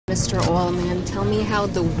Mr. Oilman, tell me how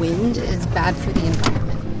the wind is bad for the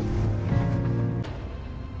environment.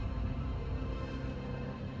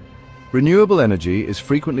 Renewable energy is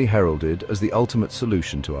frequently heralded as the ultimate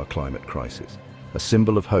solution to our climate crisis, a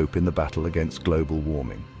symbol of hope in the battle against global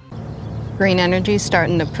warming. Green energy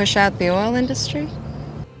starting to push out the oil industry?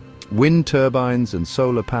 Wind turbines and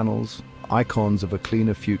solar panels, icons of a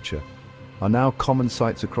cleaner future, are now common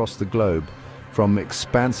sights across the globe, from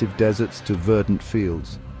expansive deserts to verdant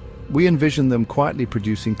fields. We envision them quietly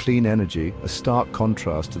producing clean energy, a stark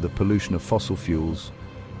contrast to the pollution of fossil fuels,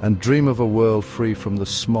 and dream of a world free from the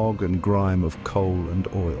smog and grime of coal and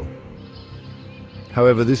oil.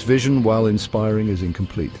 However, this vision, while inspiring, is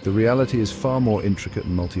incomplete. The reality is far more intricate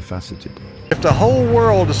and multifaceted. If the whole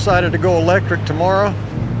world decided to go electric tomorrow,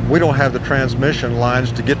 we don't have the transmission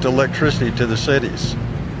lines to get the electricity to the cities.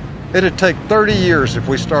 It'd take 30 years if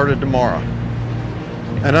we started tomorrow.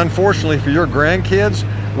 And unfortunately for your grandkids,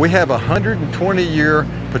 we have a 120-year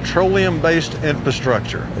petroleum-based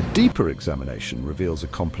infrastructure. A deeper examination reveals a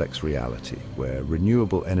complex reality where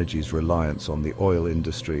renewable energy's reliance on the oil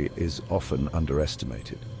industry is often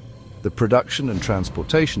underestimated. The production and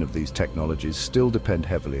transportation of these technologies still depend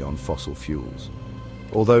heavily on fossil fuels.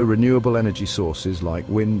 Although renewable energy sources like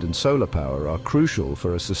wind and solar power are crucial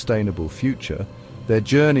for a sustainable future, their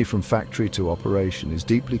journey from factory to operation is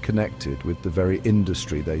deeply connected with the very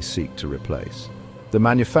industry they seek to replace. The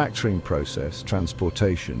manufacturing process,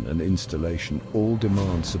 transportation, and installation all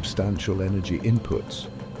demand substantial energy inputs,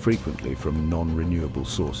 frequently from non-renewable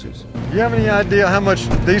sources. Do you have any idea how much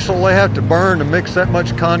diesel they have to burn to mix that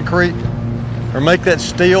much concrete or make that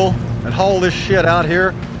steel and haul this shit out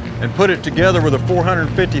here and put it together with a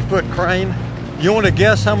 450-foot crane? You want to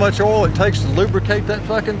guess how much oil it takes to lubricate that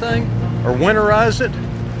fucking thing or winterize it?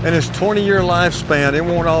 And its 20-year lifespan, it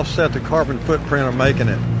won't offset the carbon footprint of making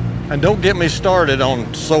it. And don't get me started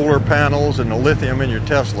on solar panels and the lithium in your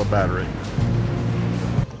Tesla battery.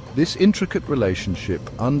 This intricate relationship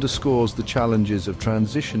underscores the challenges of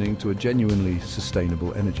transitioning to a genuinely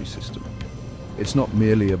sustainable energy system. It's not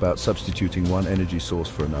merely about substituting one energy source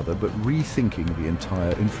for another, but rethinking the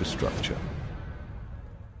entire infrastructure.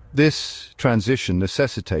 This transition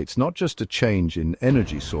necessitates not just a change in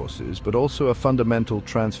energy sources, but also a fundamental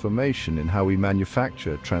transformation in how we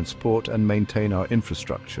manufacture, transport, and maintain our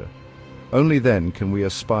infrastructure. Only then can we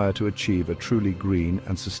aspire to achieve a truly green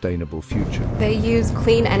and sustainable future. They use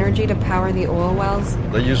clean energy to power the oil wells?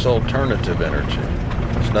 They use alternative energy.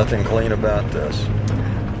 There's nothing clean about this.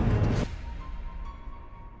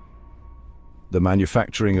 The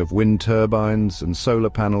manufacturing of wind turbines and solar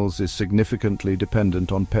panels is significantly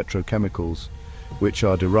dependent on petrochemicals, which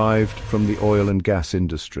are derived from the oil and gas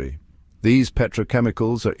industry. These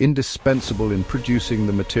petrochemicals are indispensable in producing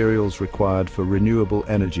the materials required for renewable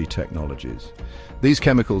energy technologies. These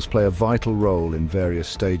chemicals play a vital role in various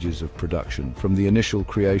stages of production, from the initial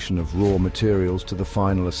creation of raw materials to the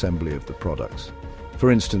final assembly of the products.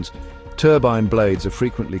 For instance, turbine blades are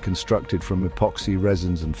frequently constructed from epoxy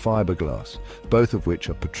resins and fiberglass, both of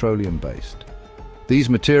which are petroleum-based. These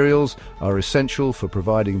materials are essential for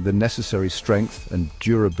providing the necessary strength and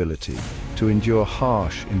durability to endure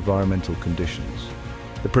harsh environmental conditions.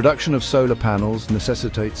 The production of solar panels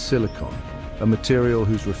necessitates silicon, a material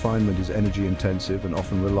whose refinement is energy-intensive and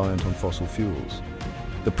often reliant on fossil fuels.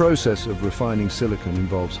 The process of refining silicon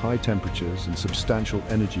involves high temperatures and substantial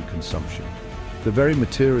energy consumption. The very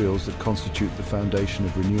materials that constitute the foundation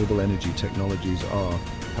of renewable energy technologies are,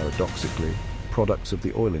 paradoxically, products of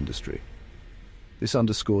the oil industry. This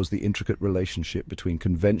underscores the intricate relationship between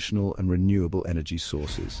conventional and renewable energy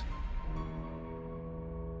sources.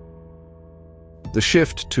 The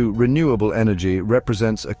shift to renewable energy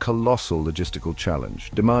represents a colossal logistical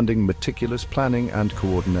challenge, demanding meticulous planning and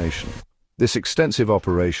coordination. This extensive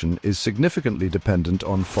operation is significantly dependent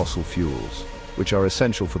on fossil fuels, which are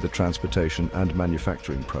essential for the transportation and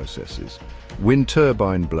manufacturing processes. Wind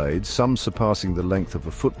turbine blades, some surpassing the length of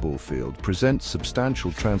a football field, present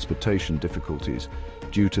substantial transportation difficulties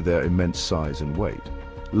due to their immense size and weight.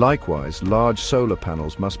 Likewise, large solar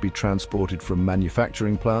panels must be transported from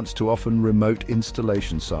manufacturing plants to often remote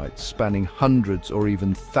installation sites spanning hundreds or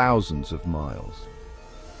even thousands of miles.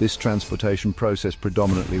 This transportation process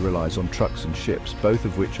predominantly relies on trucks and ships, both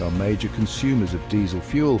of which are major consumers of diesel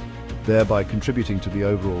fuel, thereby contributing to the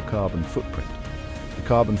overall carbon footprint. The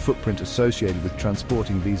carbon footprint associated with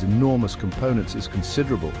transporting these enormous components is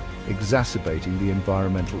considerable, exacerbating the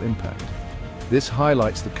environmental impact. This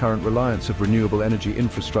highlights the current reliance of renewable energy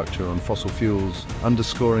infrastructure on fossil fuels,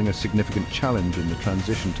 underscoring a significant challenge in the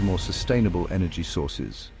transition to more sustainable energy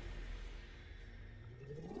sources.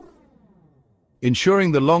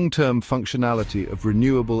 Ensuring the long-term functionality of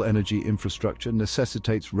renewable energy infrastructure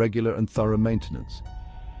necessitates regular and thorough maintenance.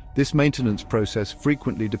 This maintenance process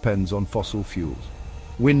frequently depends on fossil fuels.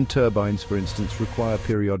 Wind turbines, for instance, require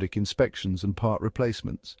periodic inspections and part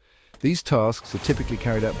replacements. These tasks are typically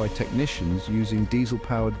carried out by technicians using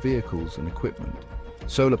diesel-powered vehicles and equipment.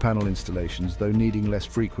 Solar panel installations, though needing less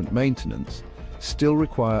frequent maintenance, still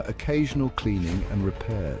require occasional cleaning and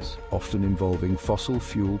repairs, often involving fossil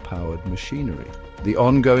fuel-powered machinery. The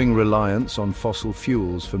ongoing reliance on fossil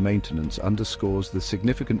fuels for maintenance underscores the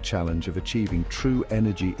significant challenge of achieving true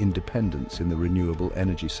energy independence in the renewable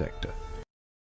energy sector.